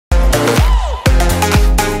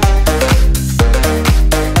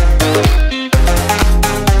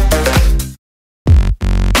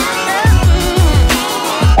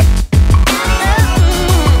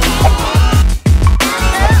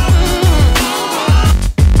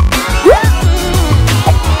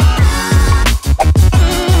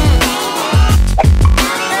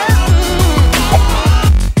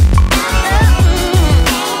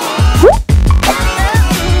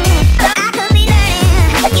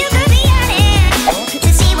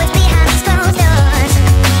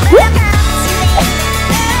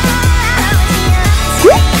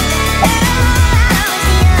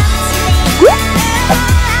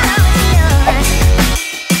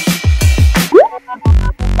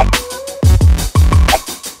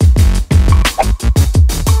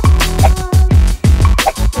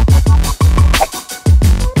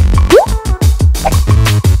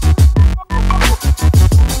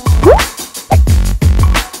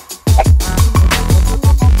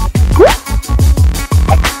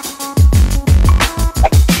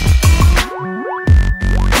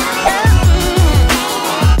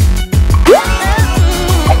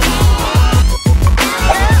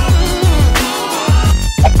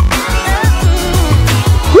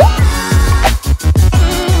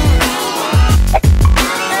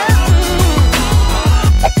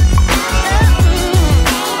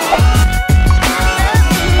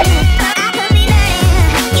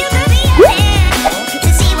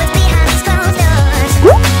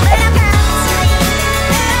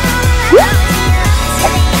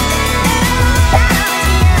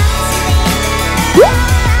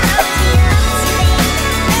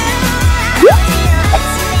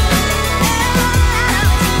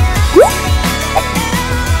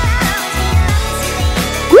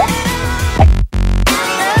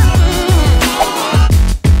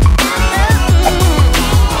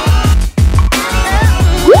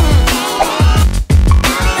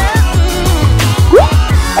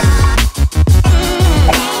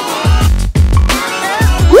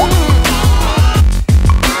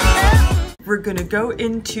go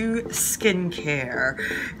into skincare.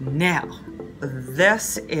 Now,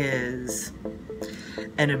 this is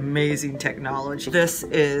an amazing technology. This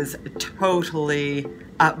is totally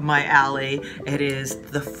up my alley. It is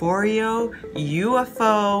the FOREO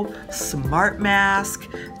UFO Smart Mask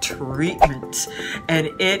Treatment, and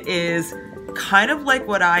it is kind of like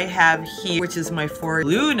what I have here, which is my FOREO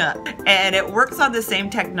Luna, and it works on the same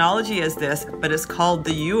technology as this, but it's called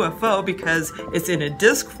the UFO because it's in a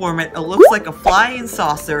disc format. It looks like a flying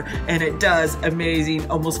saucer, and it does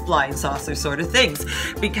amazing, almost flying saucer sort of things,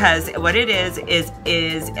 because what it is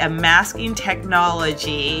a masking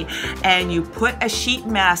technology, and you put a sheet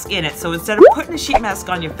mask in it. So instead of putting a sheet mask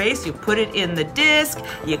on your face, you put it in the disc,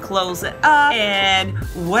 you close it up, and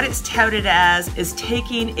what it's touted as is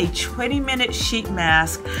taking a 20-minute sheet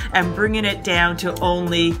mask and bringing it down to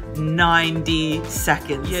only 90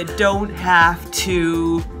 seconds. You don't have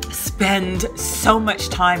to spend so much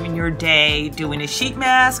time in your day doing a sheet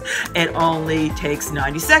mask. It only takes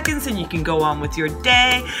 90 seconds and you can go on with your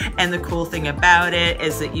day. And the cool thing about it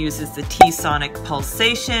is it uses the T-sonic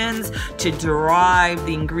pulsations to drive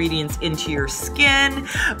the ingredients into your skin,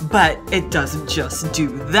 but it doesn't just do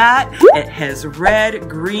that. It has red,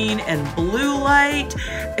 green, and blue light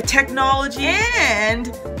technology, and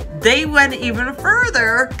they went even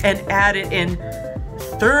further and added in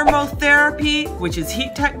thermotherapy, which is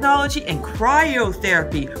heat technology, and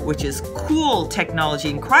cryotherapy, which is cool technology.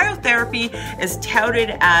 And cryotherapy is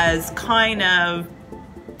touted as kind of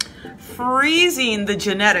freezing the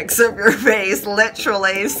genetics of your face,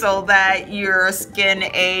 literally, so that your skin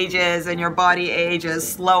ages and your body ages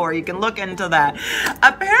slower. You can look into that.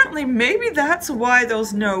 Apparently, maybe that's why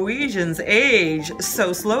those Norwegians age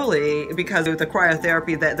so slowly, because of the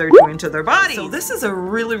cryotherapy that they're doing to their bodies. So this is a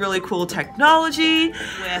really, really cool technology.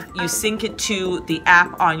 You sync it to the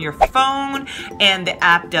app on your phone, and the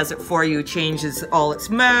app does it for you, changes all its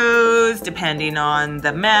modes depending on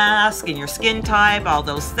the mask and your skin type, all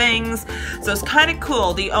those things. So it's kind of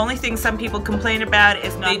cool. The only thing some people complain about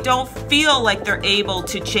is they don't feel like they're able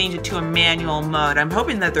to change it to a manual mode. I'm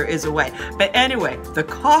hoping that there is a way. But anyway, the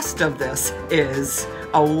cost of this is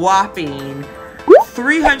a whopping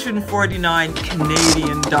 349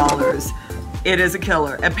 Canadian dollars. It is a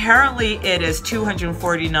killer. Apparently it is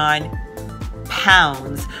 249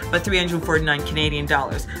 pounds, but 349 Canadian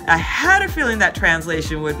dollars. I had a feeling that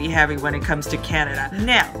translation would be heavy when it comes to Canada.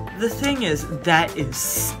 Now, the thing is, that is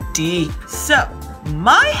steep. So,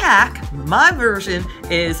 my hack, my version,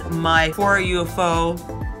 is my FOREO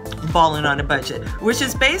UFO Ballin' on a Budget, which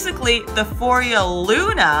is basically the FOREO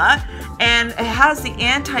Luna, and it has the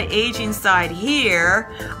anti-aging side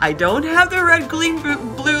here. I don't have the red, green,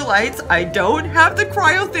 blue lights. I don't have the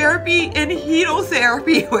cryotherapy and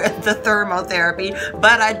heatotherapy with the thermotherapy,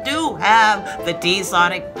 but I do have the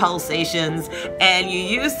T-sonic pulsations, and you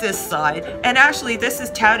use this side, and actually this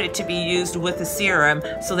is touted to be used with a serum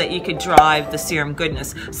so that you could drive the serum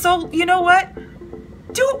goodness. So you know what?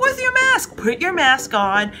 Do it with your mask. Put your mask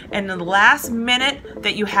on, and in the last minute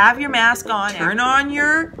that you have your mask on, turn on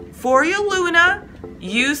your FOREO Luna,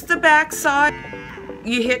 use the back side.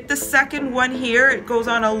 You hit the second one here, it goes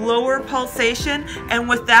on a lower pulsation, and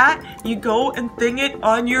with that, you go and thing it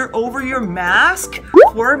on over your mask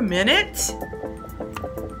for a minute.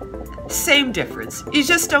 Same difference. You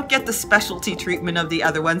just don't get the specialty treatment of the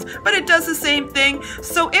other ones, but it does the same thing.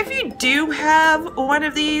 So if you do have one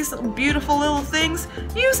of these beautiful little things,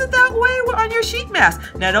 use it that way on your sheet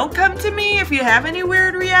mask. Now don't come to me if you have any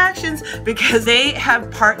weird reactions, because they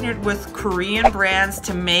have partnered with Korean brands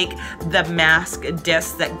to make the mask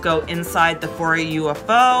discs that go inside the FOREO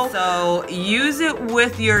UFO. So use it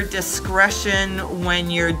with your discretion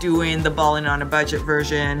when you're doing the Ballin' on a Budget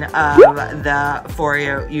version of the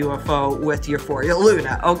FOREO UFO with your FOREO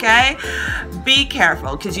Luna, okay? Be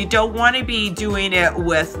careful, because you don't want to be doing it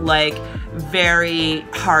with like very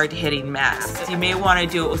hard-hitting masks. You may want to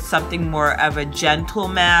do it with something more of a gentle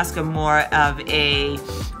mask, or more of a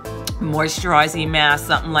moisturizing mask,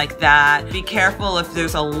 something like that. Be careful if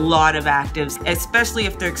there's a lot of actives, especially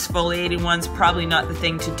if they're exfoliating ones. Probably not the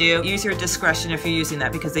thing to do. Use your discretion if you're using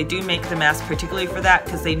that, because they do make the mask particularly for that,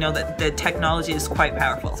 because they know that the technology is quite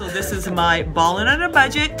powerful. So this is my Ballin' on a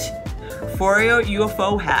Budget FOREO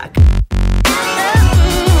UFO hack.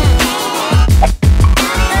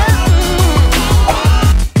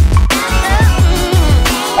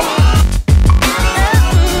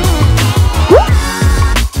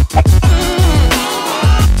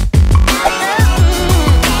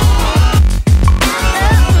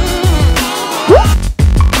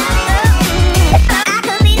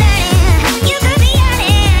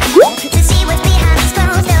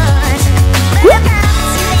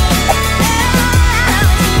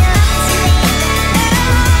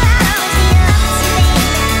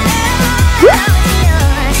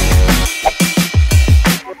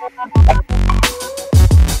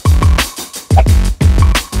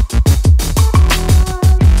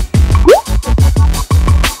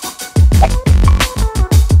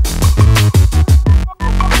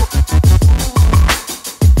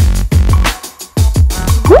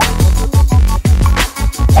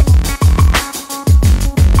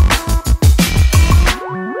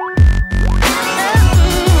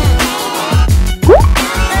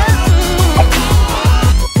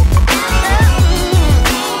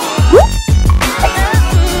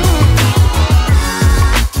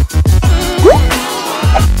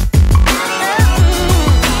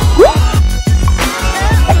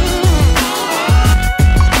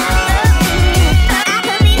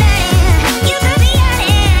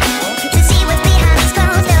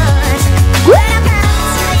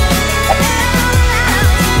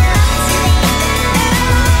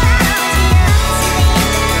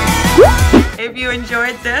 If you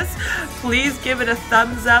enjoyed this, please give it a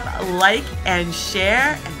thumbs up, like, and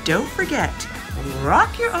share. And don't forget,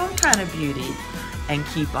 rock your own kind of beauty and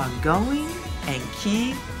keep on going and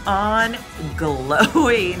keep on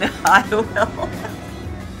glowing. I will.